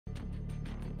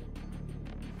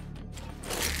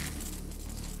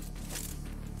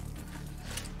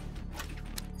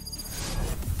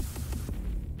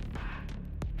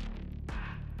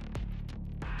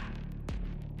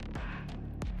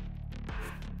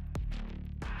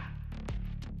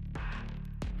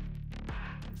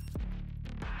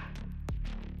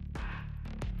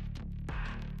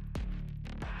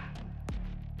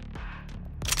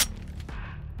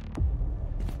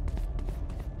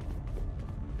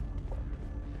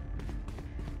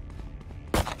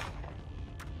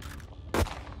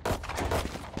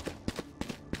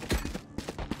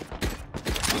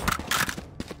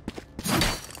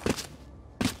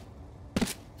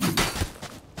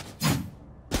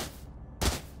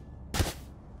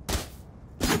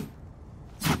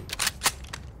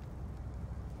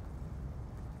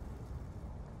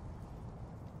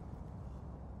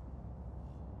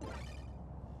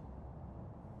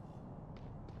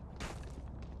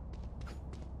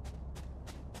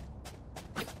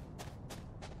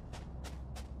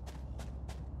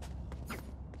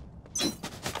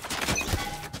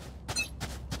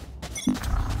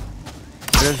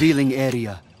Revealing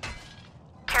area.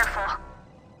 Careful.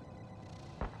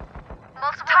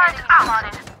 Multiple enemies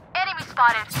spotted. Enemy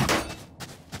spotted.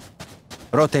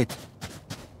 Rotate.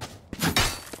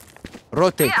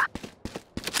 Rotate. Yeah.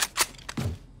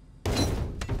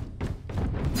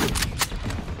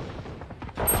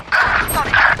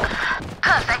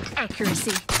 Perfect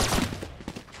accuracy.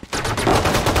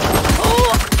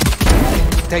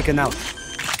 Taken out.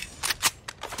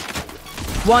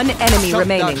 One enemy Shot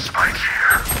remaining. down.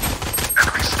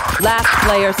 Last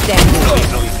player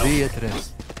standing. Be at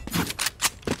rest.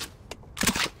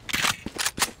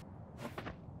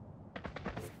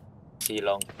 C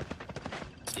long.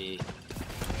 C.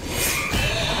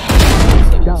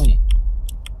 Down. C.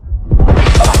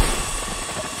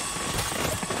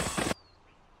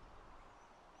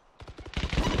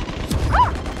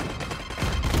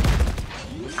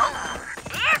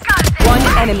 One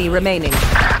enemy remaining.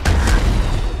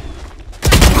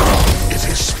 It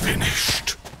is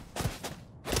finished.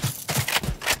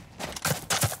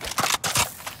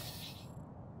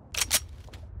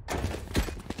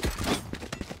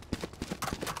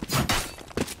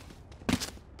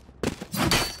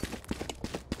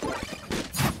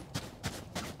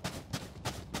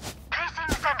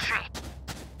 Placing sentry.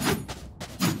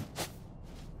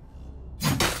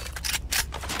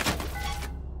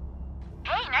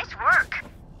 Hey, nice work.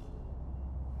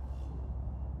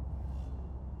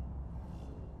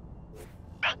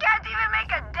 They can't even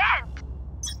make a dent.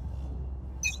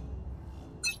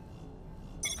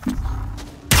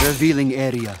 Revealing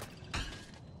area.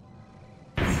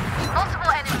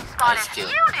 Multiple enemies spotted. Nice kill.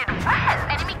 You did well.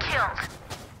 Enemy killed.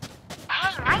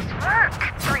 Hey, nice work.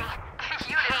 3.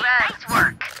 You did well. Nice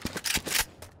work.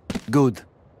 Good.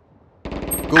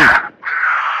 Good. One.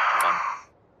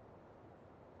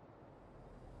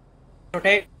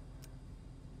 Rotate.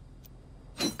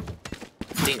 I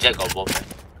think Jack got bomb.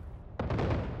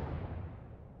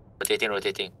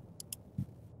 Rotating.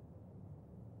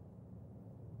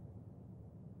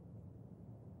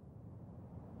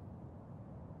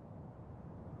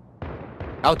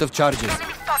 Out of charges.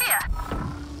 Enemy spotted. Here.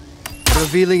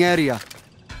 Revealing area.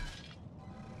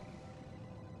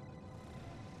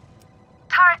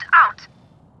 Turret out.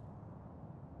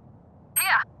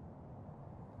 Here.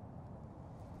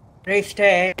 Raise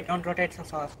stay. Don't rotate so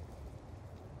fast.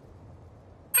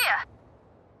 Here.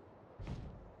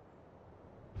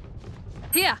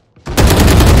 Here.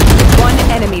 One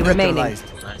enemy remaining. Neutralized.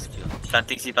 Nice kill.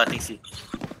 Planting C.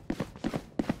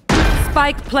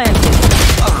 Spike planted.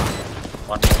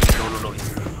 One more. Low.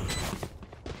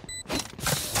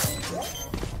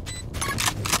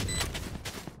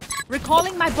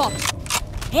 Recalling my bot.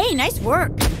 Hey, nice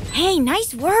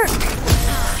work.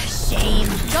 Ah, shame.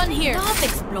 Gun here. Love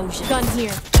explosion. Gun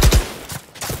here.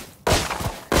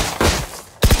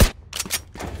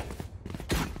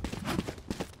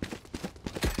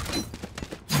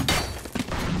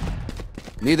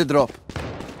 Need a drop.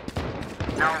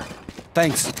 No.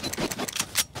 Thanks.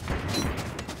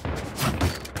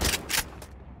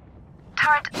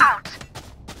 Turret out.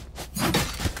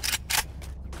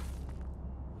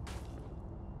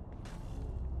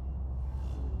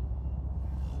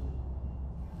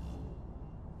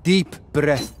 Deep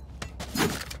breath.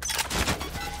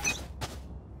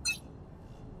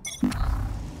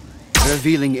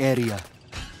 Revealing area.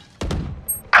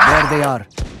 There they are.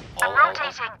 I'm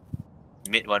rotating.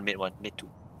 Mid one. Mid 2.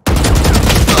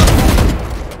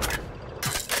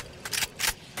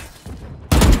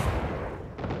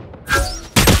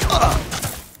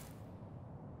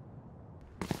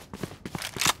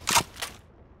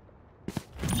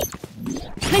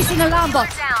 Placing alarm bot.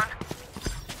 Down.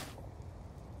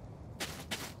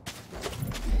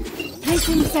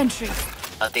 Placing sentry.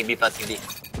 Planting B.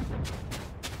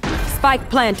 Spike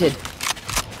planted.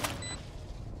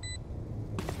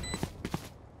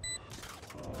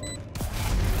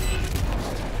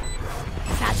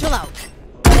 Satchel out.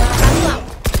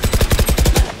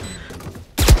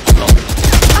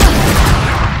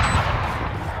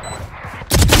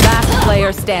 Last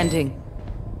player standing.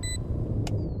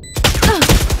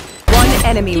 One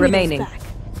enemy Give me those remaining. back.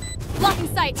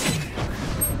 Blocking sight.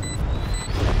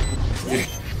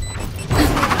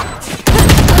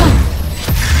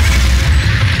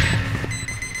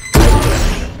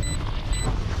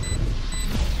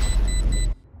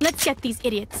 Let's get these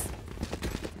idiots.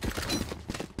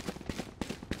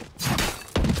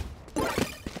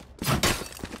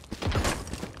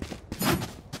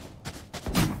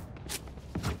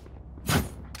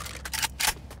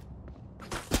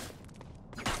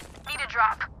 Need a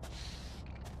drop.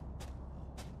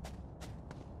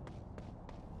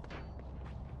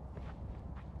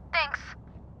 Thanks.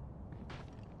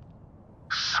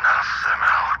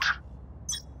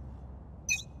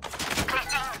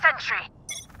 sentry.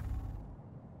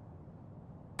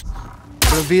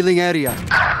 Revealing area.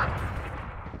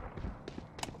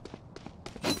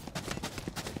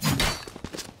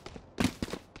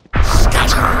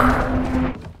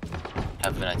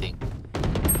 Heaven, I think.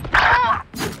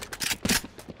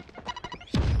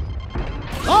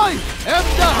 I am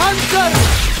the hunter!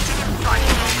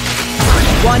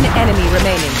 One enemy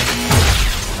remaining.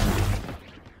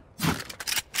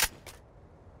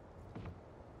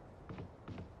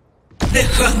 The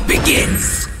hunt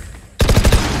begins!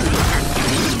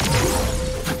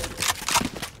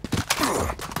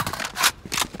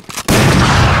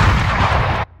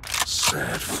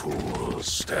 Sad fools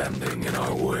standing in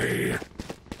our way.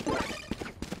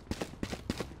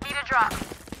 Need a drop.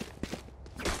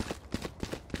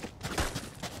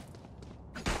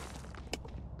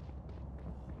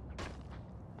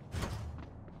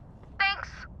 Thanks.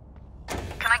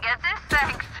 Can I get this?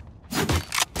 Thanks.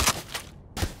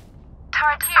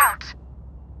 Turret out.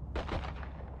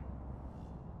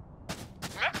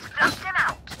 Let's flush them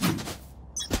out.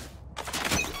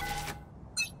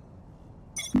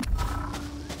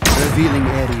 Revealing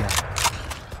area.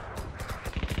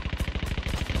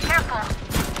 Careful.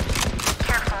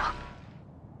 Careful.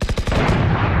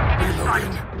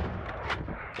 Reloading.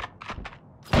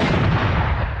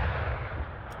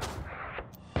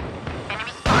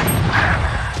 Enemy spotted.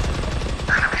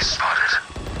 Enemy spotted.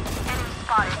 Enemy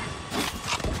spotted.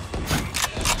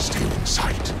 Stealing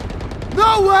sight.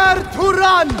 Nowhere to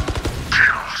run!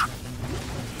 Killed.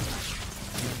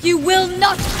 You will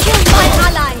not kill my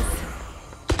allies!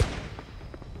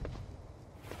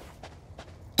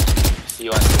 See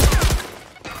you on.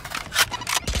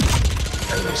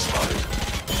 Enemy spotted.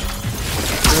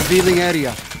 Revealing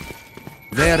area.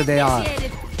 There they are.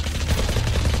 Initiated.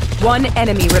 One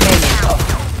enemy remaining.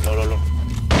 Low.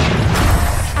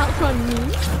 Outrun me?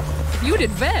 You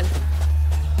did well.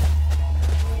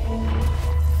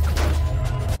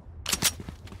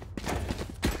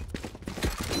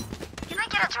 Can I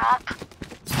get a drop?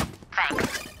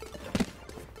 Thanks.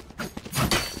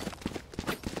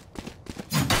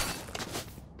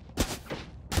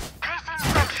 Placing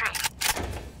sentry.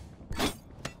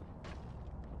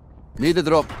 Need a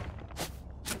drop.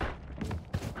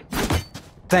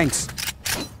 Thanks.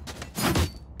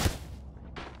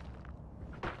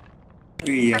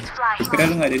 Iya, Let's fly. kira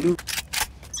lu nggak ada dulu.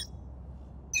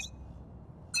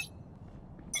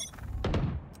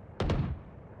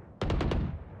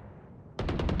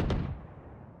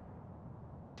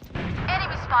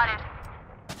 Enemy spotted.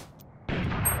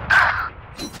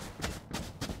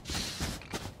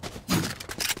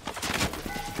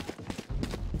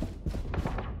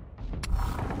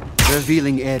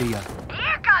 Revealing area.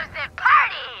 Here comes the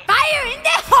party! Fire in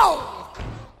the hole!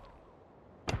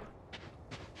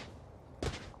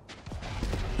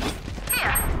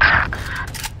 Here.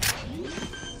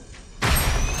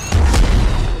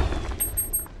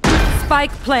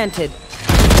 Spike planted.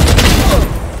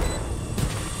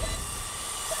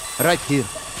 Right here.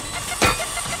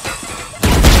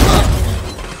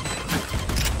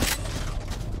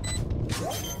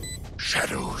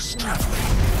 Shadows traveling.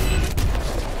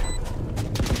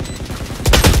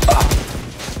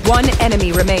 One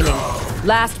enemy remaining.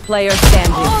 Last player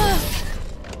standing.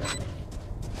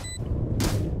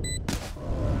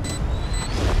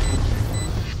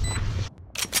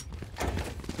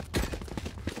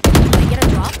 Can I get a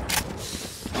drop?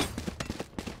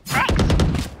 Thanks.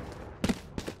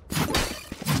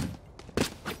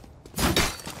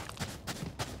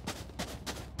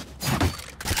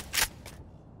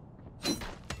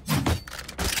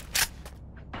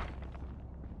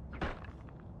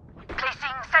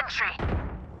 Placing sentry.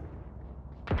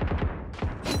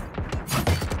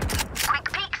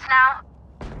 Quick peeks now.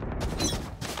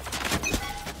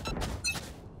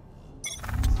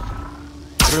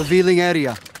 Revealing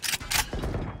area.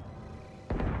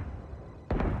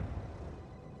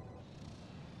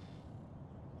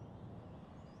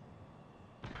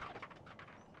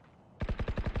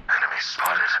 Enemy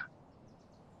spotted.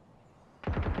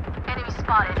 Enemy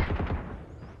spotted.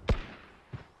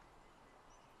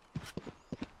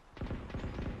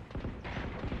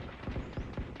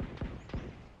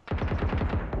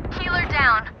 Healer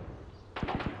down.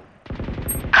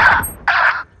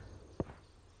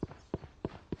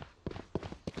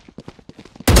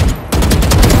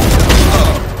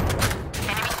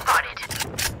 Enemy spotted.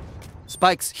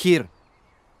 Spikes here.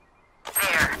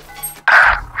 There.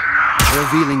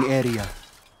 Revealing area.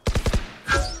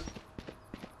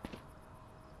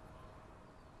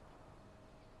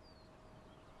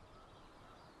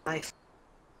 Nice.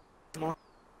 More.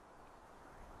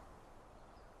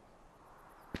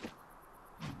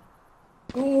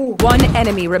 One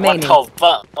enemy What remaining. the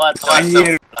fuck? What the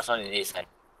Anjir. Last one in A side.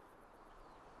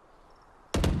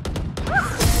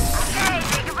 Okay,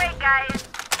 take a break, guys.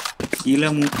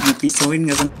 Gila mau pisauin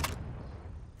nggak kan?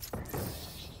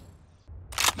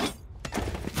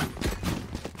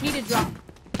 Need a drop.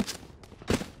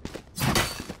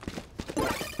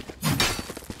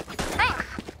 Thanks.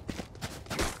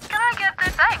 Can I get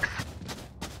this? Thanks.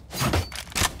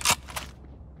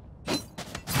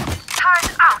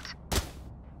 Turret out.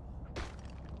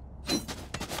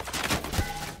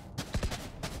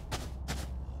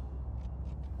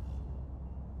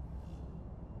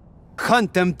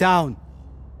 Hunt them down.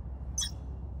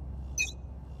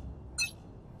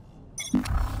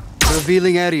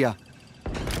 Revealing area.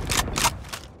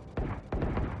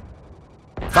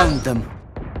 Found them.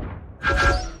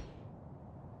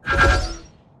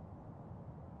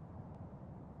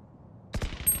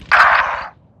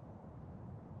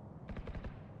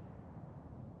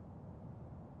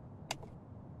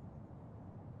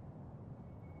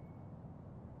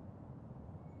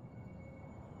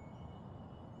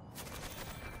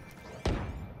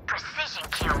 Precision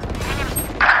kill.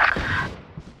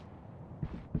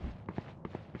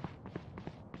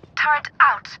 Turret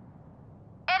out.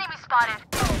 Enemy spotted.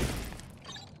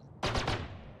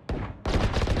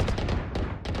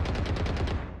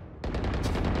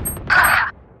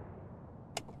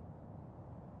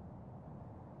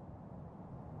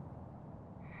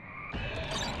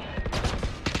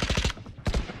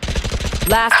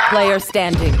 Last player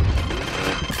standing.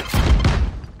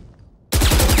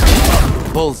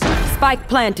 Bullseye. Spike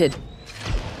planted.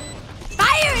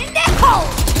 Fire in the hole!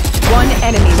 One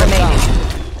enemy remaining.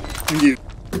 Anjir.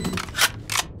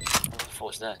 What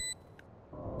was that?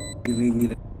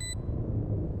 Gila.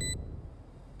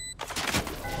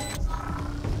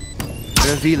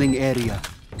 Revealing area.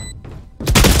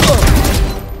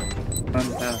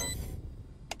 Mantap.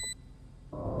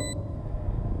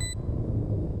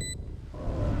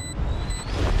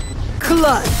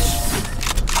 Clutch.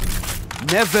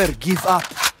 Never give up.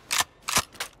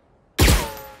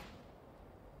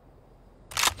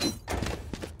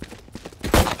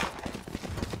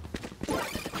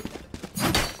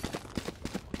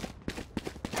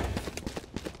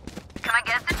 Can I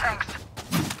get the tanks?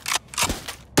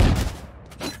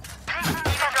 Placing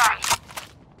inventory.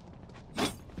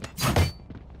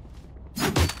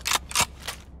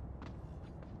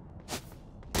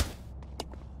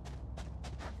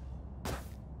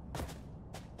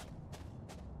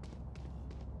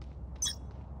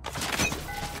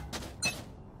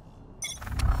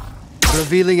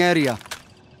 Revealing area.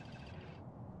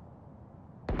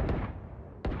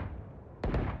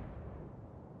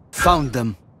 Found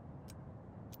them.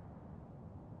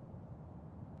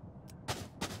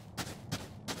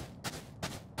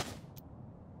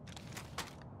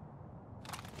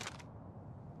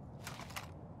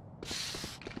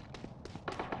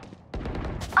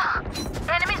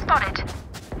 Enemy spotted.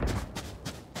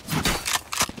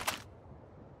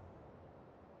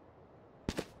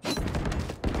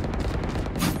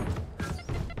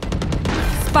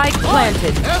 Spike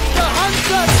planted.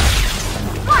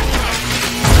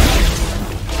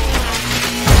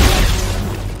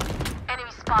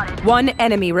 Enemy spotted. One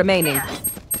enemy remaining.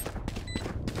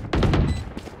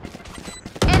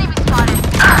 Enemy spotted.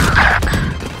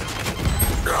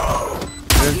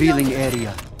 Revealing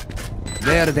area.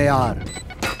 There they are.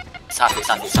 Something.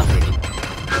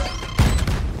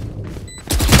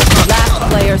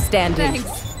 Last player standing.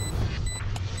 Thanks.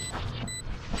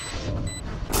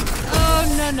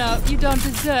 Oh, no, you don't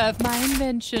deserve my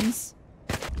inventions.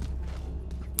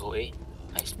 Go A.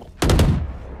 Nice smoke.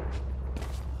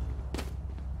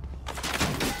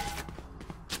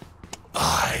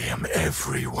 I am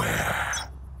everywhere.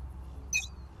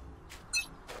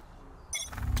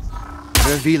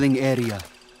 Revealing area.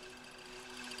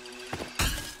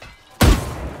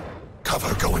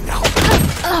 Cover going out.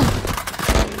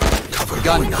 Cover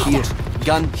Gun going here. out.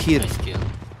 Gun here. Nice kill.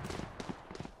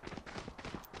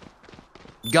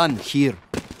 Gun here.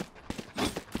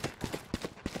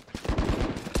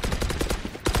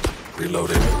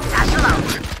 Reloading.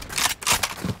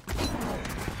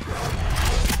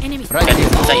 Enemy Right Can here.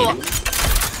 inside.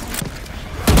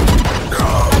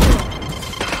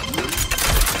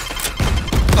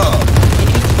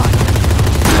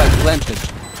 Spike planted.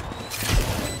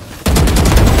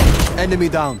 Enemy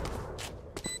down.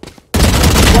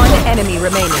 One enemy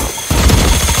remaining.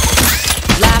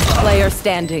 Last player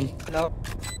standing. No.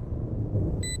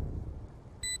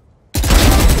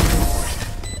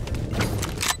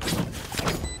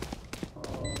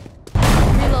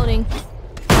 Reloading.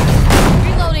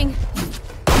 Reloading.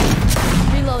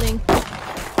 Reloading.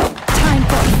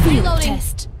 Field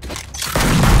test.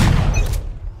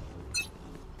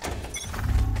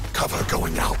 Cover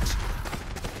going out.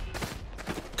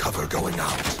 Cover going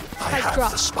out. I Spike have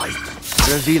drop. the spike.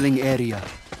 Revealing area.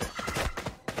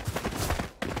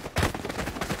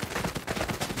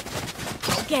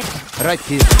 Get Right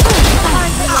here.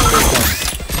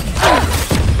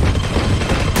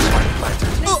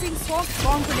 placing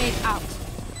swarm grenade out.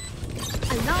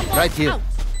 Alarm bot Right here. out.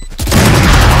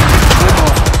 One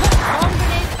more. Swarm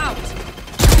grenade out.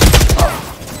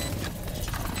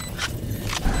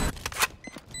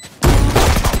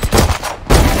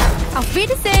 Auf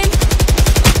Wiedersehen.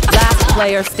 Last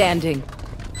player standing.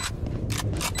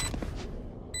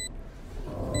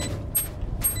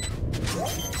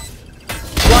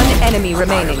 One enemy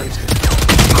remaining.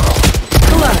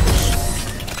 Clutch.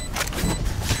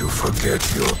 You forget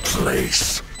your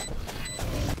place.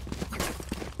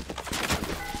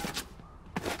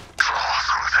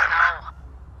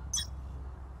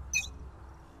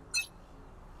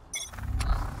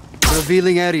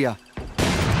 Revealing area.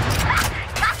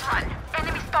 That's one.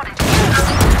 Enemy spotted.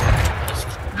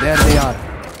 There they are.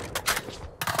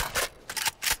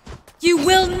 You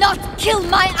will not kill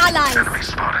my allies.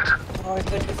 Oh, I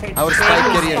could defend. Our spike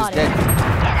carrier is spotted. dead.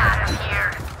 Get out of here.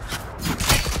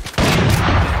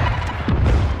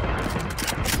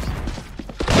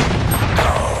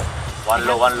 One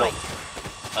low.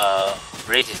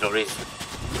 Raise is low, raise. Spike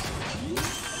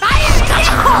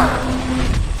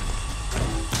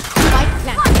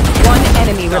plant. One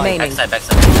enemy remaining. Backside.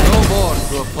 No more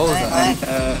to oppose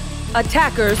us.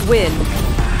 Attackers win.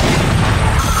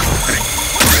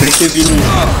 Mereka bini.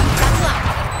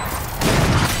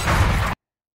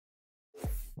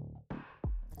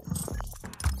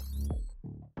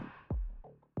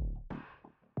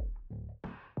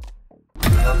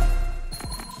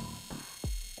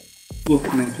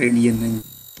 Kena radian lagi.